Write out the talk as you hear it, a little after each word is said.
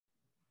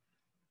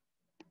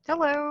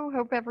Hello,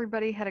 hope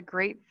everybody had a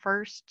great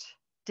first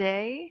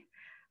day.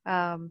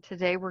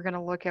 Today we're going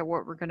to look at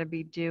what we're going to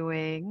be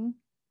doing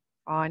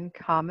on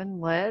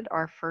CommonLit,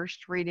 our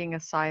first reading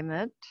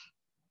assignment.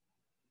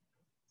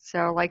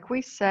 So like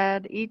we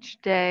said, each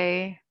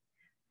day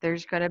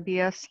there's going to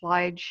be a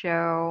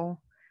slideshow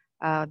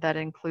that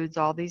includes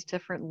all these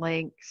different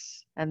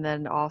links and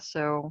then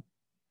also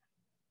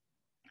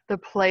the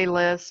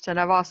playlist. And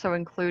I've also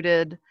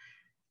included,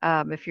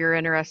 if you're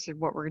interested,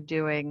 what we're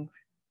doing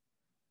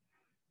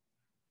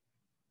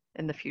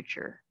in the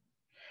future.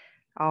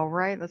 All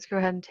right, let's go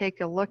ahead and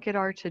take a look at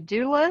our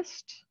to-do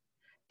list.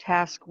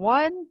 Task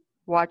 1,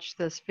 watch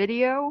this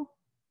video,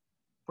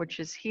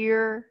 which is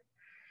here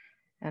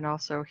and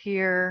also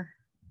here.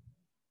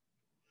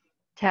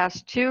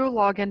 Task 2,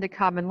 log into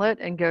CommonLit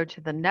and go to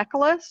the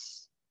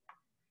necklace,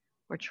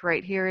 which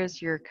right here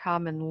is your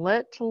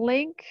CommonLit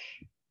link.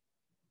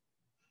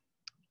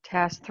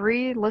 Task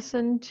 3,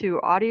 listen to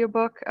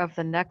audiobook of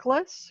the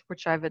necklace,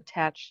 which I've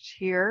attached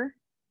here.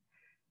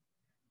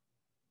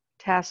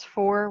 Task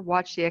 4,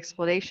 watch the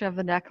explanation of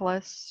the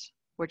necklace,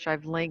 which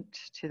I've linked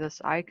to this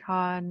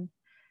icon.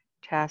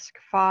 Task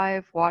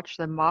 5, watch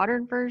the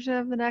modern version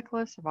of the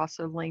necklace. I've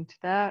also linked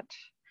that.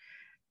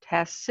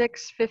 Task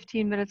 6,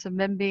 15 minutes of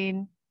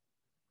Membeing.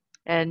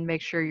 And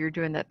make sure you're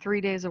doing that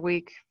 3 days a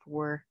week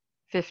for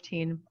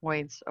 15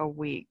 points a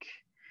week.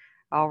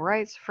 All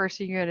right, so first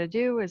thing you're going to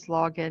do is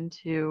log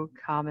into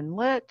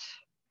CommonLit.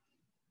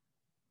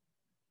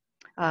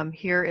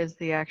 Here is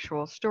the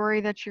actual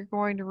story that you're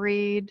going to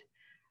read.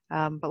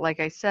 But like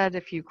I said,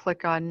 if you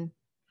click on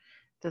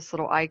this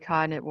little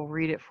icon, it will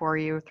read it for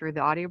you through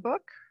the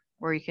audiobook,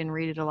 or you can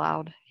read it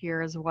aloud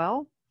here as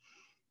well.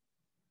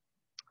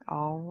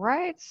 All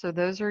right, so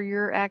those are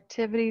your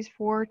activities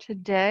for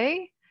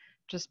today.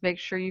 Just make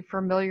sure you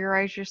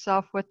familiarize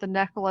yourself with the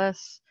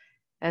necklace,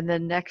 and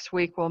then next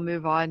week we'll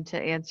move on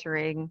to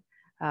answering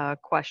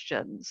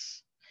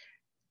questions.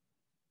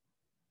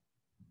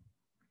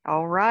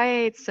 All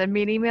right, send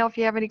me an email if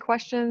you have any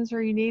questions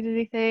or you need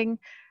anything.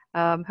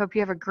 Hope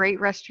you have a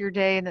great rest of your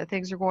day and that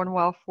things are going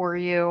well for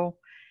you,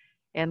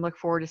 and look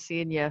forward to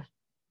seeing you.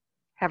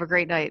 Have a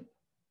great night.